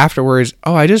 okay, afterwards,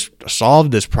 I just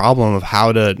solved this problem of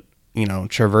how to,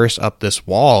 traverse up this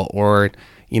wall, or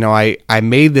I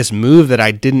made this move that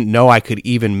I didn't know I could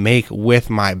even make with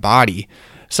my body.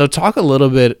 So talk a little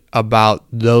bit about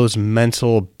those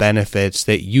mental benefits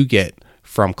that you get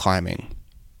from climbing.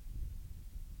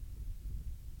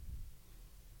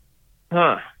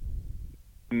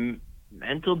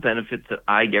 mental benefits that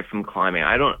I get from climbing.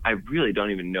 I really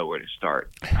don't even know where to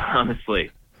start,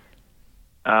 honestly.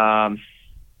 I'd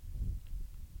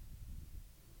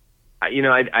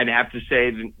have to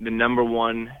say the number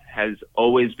one has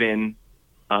always been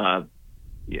the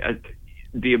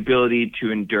ability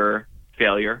to endure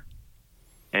failure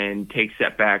and take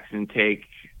setbacks and take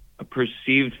a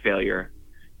perceived failure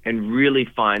and really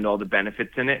find all the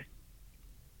benefits in it.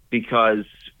 Because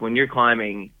when you're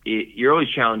climbing, you're always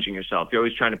challenging yourself. You're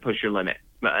always trying to push your limit.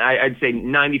 I'd say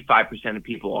 95% of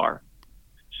people are.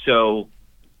 So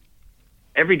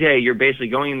every day you're basically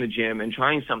going in the gym and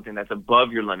trying something that's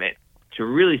above your limit to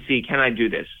really see, can I do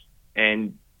this?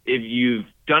 And if you've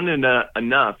done it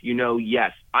enough,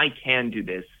 yes, I can do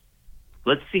this.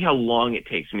 Let's see how long it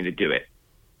takes me to do it,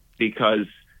 because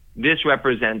this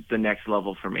represents the next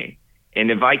level for me. And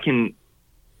if I can,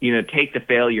 take the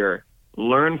failure,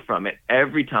 learn from it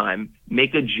every time,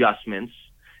 make adjustments,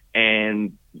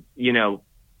 and,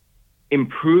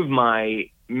 improve my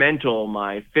mental,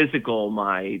 my physical,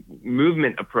 my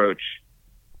movement approach,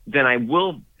 then I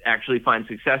will actually find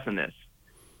success in this.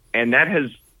 And that has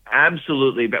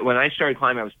absolutely, but when I started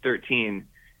climbing, I was 13,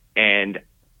 and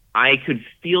I could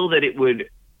feel that it would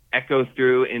echo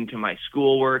through into my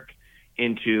schoolwork,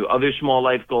 into other small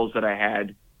life goals that I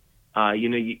had.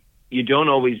 You don't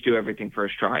always do everything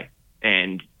first try,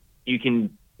 and you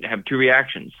can have two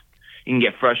reactions. You can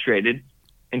get frustrated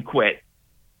and quit,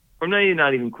 or maybe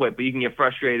not even quit, but you can get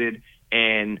frustrated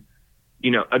and,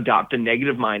 adopt a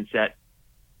negative mindset,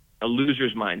 a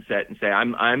loser's mindset, and say,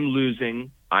 I'm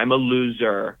losing, I'm a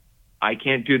loser, I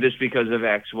can't do this because of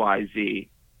X, Y, Z.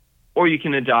 Or you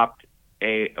can adopt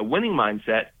a winning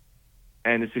mindset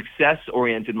and a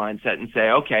success-oriented mindset and say,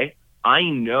 okay, I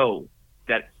know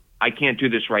that I can't do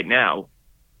this right now,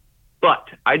 but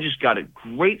I just got a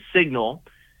great signal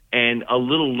and a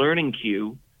little learning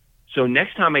cue. So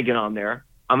next time I get on there,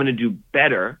 I'm going to do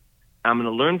better. I'm going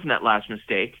to learn from that last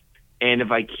mistake. And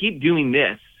if I keep doing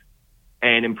this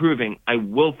and improving, I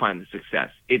will find the success.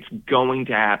 It's going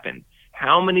to happen.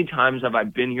 How many times have I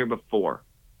been here before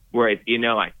where,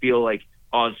 I feel like,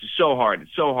 oh, this is so hard.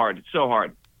 It's so hard. It's so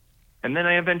hard. And then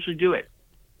I eventually do it.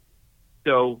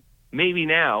 So maybe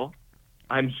now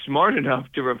I'm smart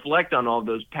enough to reflect on all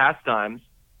those past times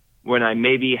when I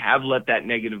maybe have let that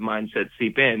negative mindset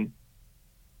seep in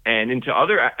and into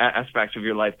other aspects of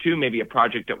your life too, maybe a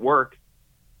project at work.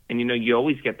 And, you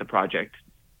always get the project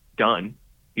done.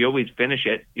 You always finish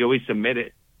it. You always submit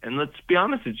it. And let's be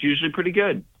honest, it's usually pretty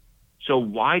good. So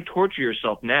why torture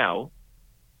yourself now?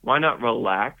 Why not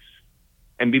relax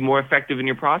and be more effective in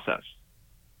your process?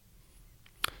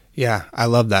 Yeah, I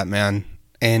love that, man.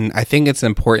 And I think it's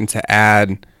important to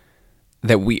add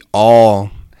that we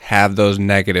all have those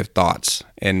negative thoughts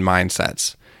and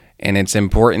mindsets. And it's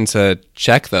important to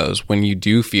check those when you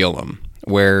do feel them,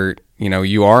 where,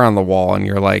 you are on the wall and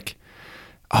you're like,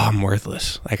 oh, I'm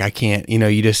worthless. Like I can't,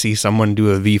 you just see someone do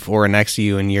a V4 next to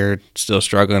you and you're still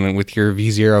struggling with your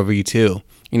V0, V2.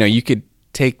 You could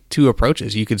take two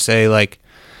approaches. You could say like,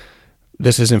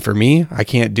 this isn't for me. I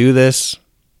can't do this.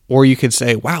 Or you could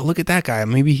say, wow, look at that guy.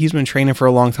 Maybe he's been training for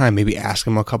a long time. Maybe ask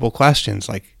him a couple questions,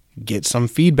 like get some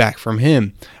feedback from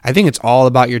him. I think it's all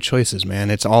about your choices,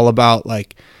 man. It's all about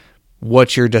like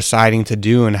what you're deciding to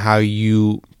do and how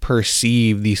you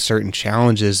perceive these certain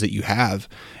challenges that you have.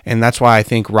 And that's why I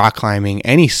think rock climbing,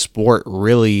 any sport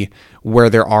really where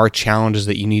there are challenges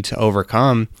that you need to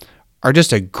overcome, are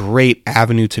just a great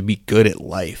avenue to be good at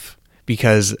life.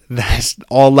 Because that's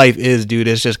all life is, dude.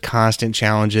 It's just constant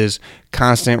challenges,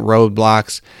 constant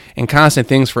roadblocks, and constant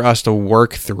things for us to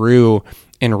work through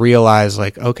and realize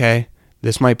like, okay,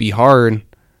 this might be hard,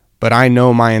 but I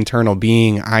know my internal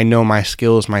being. I know my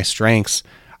skills, my strengths.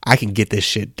 I can get this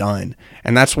shit done.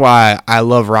 And that's why I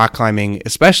love rock climbing,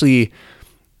 especially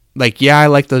like, yeah, I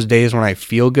like those days when I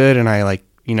feel good and I like,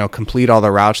 complete all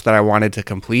the routes that I wanted to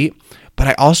complete. But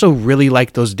I also really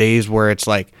like those days where it's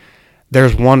like,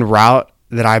 there's one route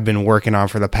that I've been working on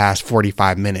for the past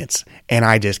 45 minutes and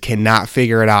I just cannot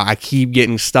figure it out. I keep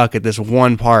getting stuck at this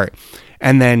one part.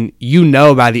 And then,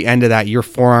 by the end of that, your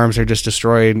forearms are just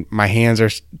destroyed. My hands are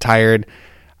tired.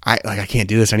 I can't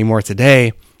do this anymore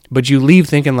today. But you leave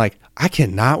thinking like, I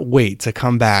cannot wait to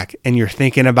come back. And you're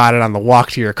thinking about it on the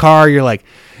walk to your car. You're like,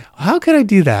 how could I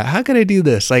do that? How could I do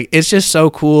this? Like, it's just so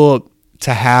cool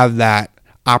to have that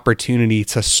opportunity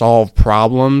to solve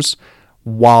problems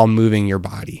while moving your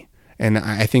body. And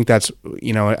I think that's,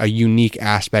 a unique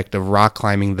aspect of rock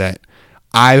climbing that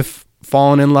I've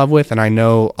fallen in love with. And I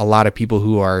know a lot of people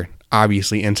who are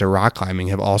obviously into rock climbing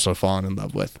have also fallen in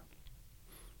love with.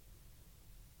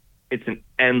 It's an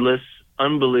endless,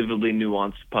 unbelievably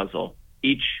nuanced puzzle,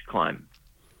 each climb.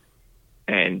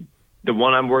 And the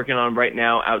one I'm working on right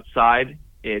now outside,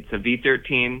 it's a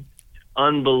V13,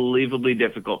 unbelievably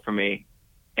difficult for me.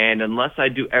 And unless I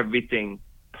do everything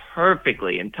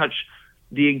perfectly and touch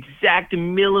the exact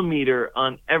millimeter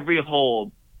on every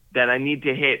hole that I need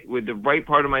to hit with the right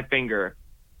part of my finger,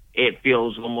 it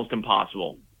feels almost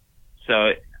impossible.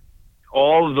 So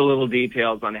all of the little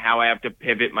details on how I have to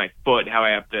pivot my foot, how I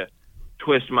have to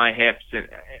twist my hips, and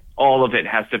all of it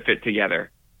has to fit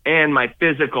together. And my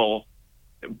physical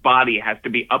body has to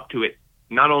be up to it,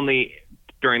 not only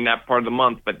during that part of the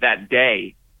month, but that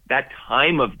day, that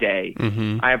time of day.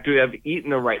 I have to have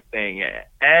eaten the right thing.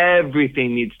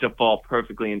 Everything needs to fall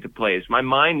perfectly into place. My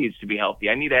mind needs to be healthy.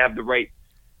 I need to have the right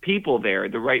people there,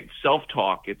 the right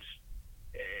self-talk. It's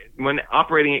when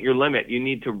operating at your limit, you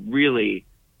need to really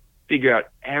figure out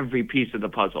every piece of the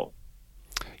puzzle.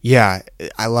 Yeah,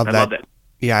 I love that.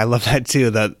 Yeah, I love that too,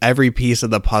 that every piece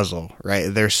of the puzzle,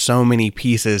 right? There's so many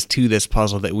pieces to this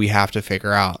puzzle that we have to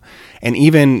figure out. And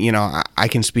even, I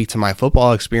can speak to my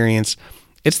football experience.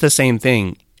 It's the same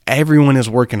thing. Everyone is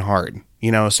working hard,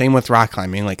 same with rock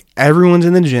climbing. Like everyone's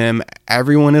in the gym,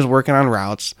 everyone is working on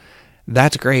routes.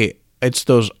 That's great. It's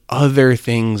those other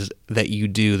things that you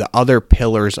do, the other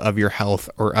pillars of your health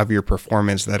or of your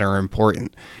performance that are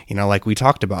important. Like we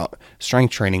talked about,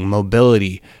 strength training,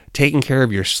 mobility, taking care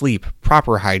of your sleep,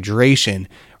 proper hydration,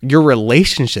 your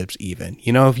relationships even.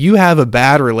 If you have a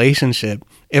bad relationship,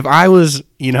 if I was,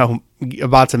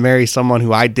 about to marry someone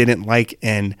who I didn't like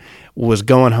and was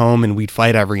going home and we'd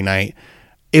fight every night,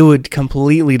 it would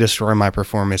completely destroy my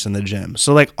performance in the gym.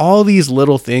 So like all these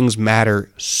little things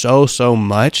matter so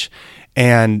much.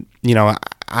 And,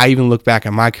 I even look back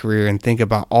at my career and think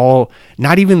about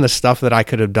not even the stuff that I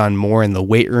could have done more in the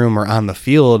weight room or on the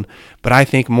field, but I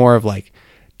think more of like,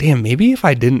 damn, maybe if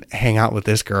I didn't hang out with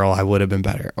this girl, I would have been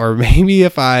better. Or maybe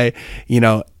if I,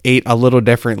 ate a little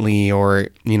differently, or,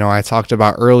 I talked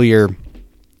about earlier,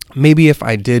 maybe if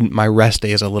I did my rest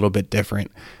days a little bit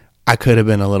different, I could have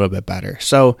been a little bit better.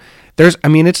 So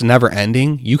it's never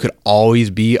ending. You could always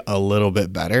be a little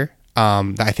bit better.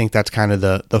 I think that's kind of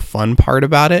the fun part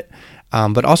about it.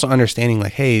 But also understanding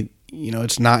like, hey,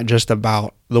 it's not just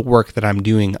about the work that I'm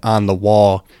doing on the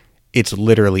wall. It's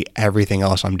literally everything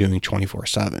else I'm doing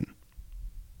 24/7.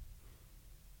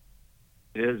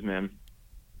 It is, man.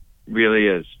 It really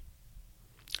is.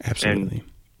 Absolutely.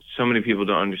 And so many people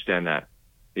don't understand that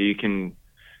you can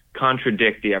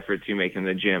contradict the efforts you make in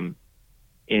the gym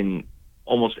in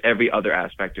almost every other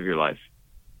aspect of your life.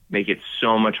 Make it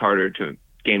so much harder to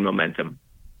gain momentum.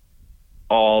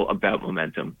 All about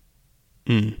momentum.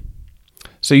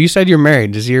 So you said you're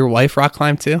married. Does your wife rock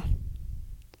climb too?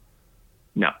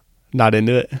 No. Not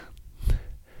into it?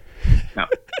 No.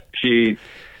 She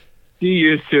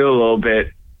used to a little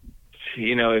bit.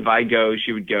 If I go,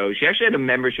 she would go. She actually had a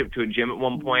membership to a gym at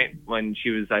one point when she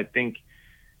was, I think,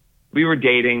 we were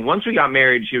dating. Once we got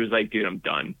married, she was like, dude, I'm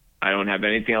done. I don't have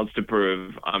anything else to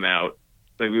prove. I'm out.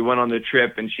 Like we went on the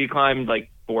trip and she climbed like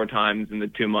 4 times in the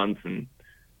 2 months and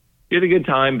she had a good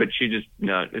time, but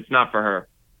no, it's not for her.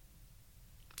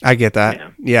 I get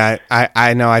that. Yeah,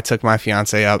 I know I took my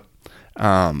fiance up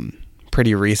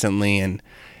pretty recently and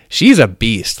she's a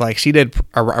beast. Like she did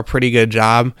a pretty good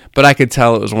job, but I could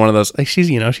tell it was one of those, like she's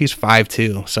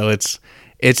 5'2", so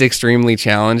it's extremely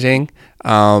challenging.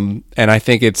 And I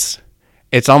think it's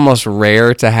almost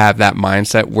rare to have that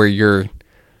mindset where you're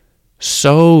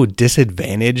so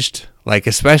disadvantaged. Like,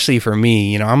 especially for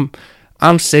me,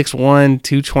 I'm 6'1",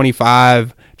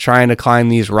 225 trying to climb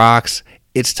these rocks.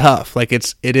 It's tough. Like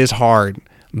it is hard,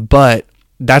 but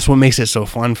that's what makes it so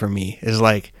fun for me is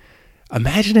like,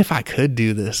 imagine if I could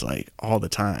do this like all the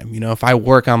time, if I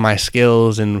work on my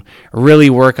skills and really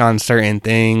work on certain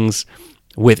things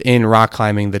within rock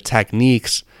climbing, the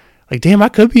techniques, like, damn, I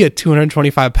could be a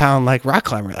 225 pound like rock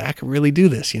climber. Like, I could really do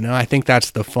this. I think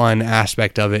that's the fun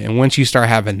aspect of it. And once you start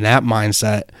having that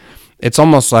mindset, it's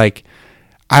almost like,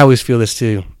 I always feel this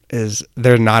too, is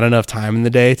there's not enough time in the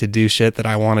day to do shit that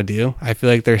I want to do. I feel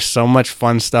like there's so much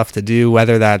fun stuff to do,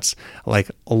 whether that's like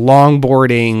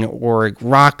longboarding or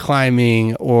rock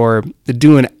climbing or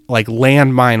doing like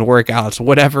landmine workouts,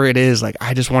 whatever it is. Like,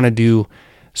 I just want to do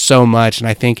so much. And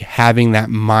I think having that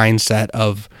mindset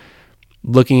of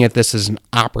looking at this as an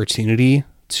opportunity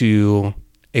to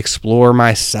explore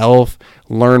myself,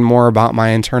 learn more about my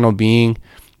internal being,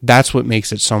 that's what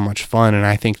makes it so much fun. And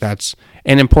I think that's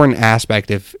an important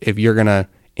aspect if you're going to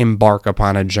embark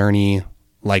upon a journey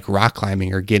like rock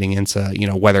climbing or getting into,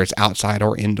 whether it's outside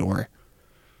or indoor.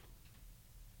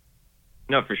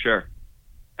 No, for sure.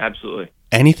 Absolutely.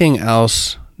 Anything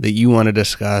else that you want to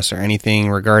discuss, or anything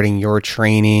regarding your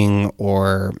training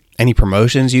or any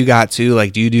promotions you got to?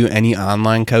 Like, do you do any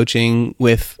online coaching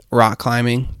with rock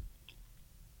climbing?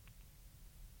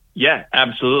 Yeah,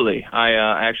 absolutely. I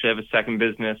actually have a second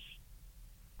business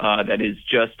that is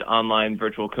just online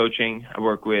virtual coaching. I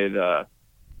work with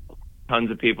tons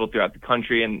of people throughout the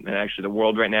country and actually the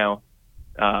world right now,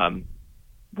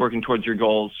 working towards your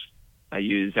goals. I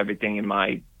use everything in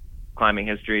my climbing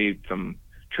history, from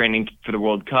training for the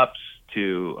World Cups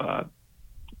to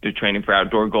training for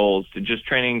outdoor goals to just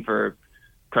training for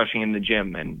crushing in the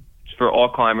gym. And it's for all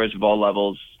climbers of all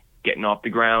levels, getting off the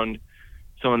ground,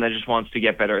 someone that just wants to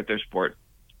get better at their sport.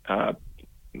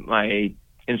 My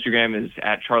Instagram is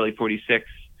at Charlie46.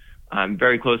 I'm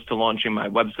very close to launching my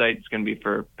website. It's going to be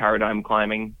for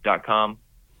paradigmclimbing.com.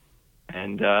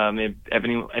 And if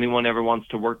anyone ever wants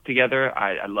to work together,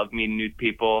 I love meeting new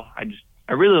people.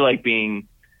 I really like being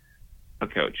a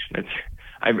coach.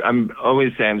 I'm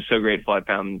always say I'm so grateful I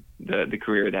found the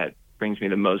career that brings me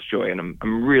the most joy, and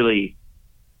I'm really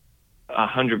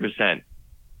 100%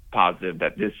 positive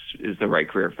that this is the right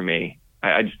career for me.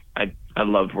 I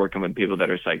love working with people that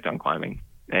are psyched on climbing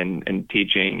and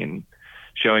teaching and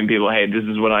showing people, hey, this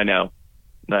is what I know,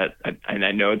 and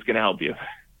I know it's going to help you.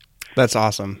 That's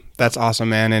awesome. That's awesome,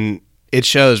 man. And it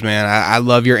shows, man. I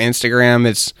love your Instagram.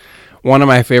 It's one of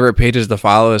my favorite pages to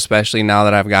follow, especially now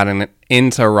that I've gotten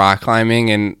into rock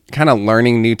climbing and kind of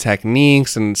learning new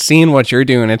techniques and seeing what you're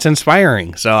doing. It's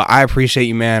inspiring. So I appreciate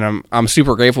you, man. I'm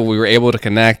super grateful we were able to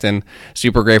connect, and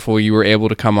super grateful you were able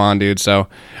to come on, dude. So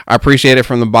I appreciate it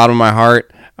from the bottom of my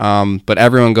heart. But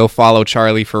everyone go follow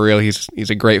Charlie for real. He's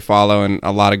a great follow and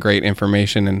a lot of great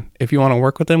information. And if you want to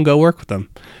work with him, go work with him.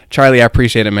 Charlie, I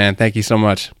appreciate it, man. Thank you so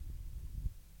much.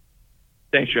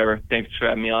 Thanks, Trevor. Thanks for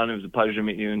having me on. It was a pleasure to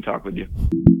meet you and talk with you.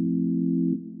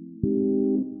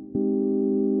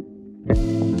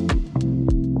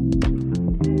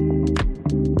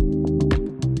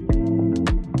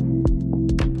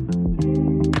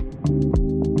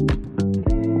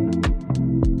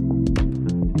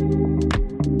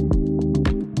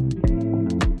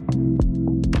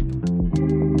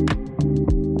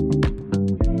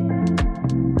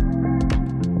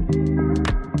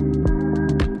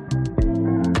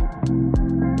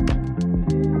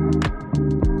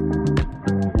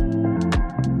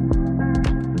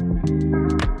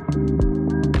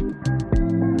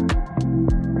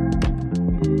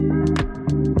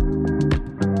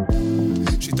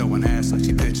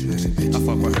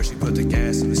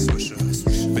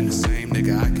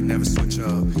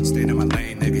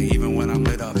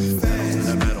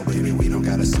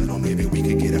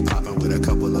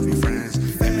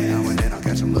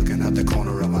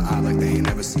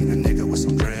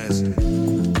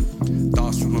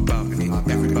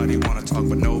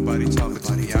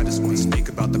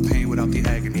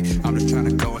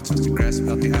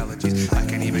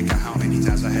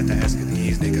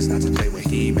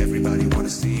 Everybody wanna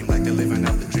seem like they're living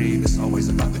out the dream. It's always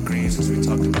about the green since we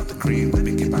talked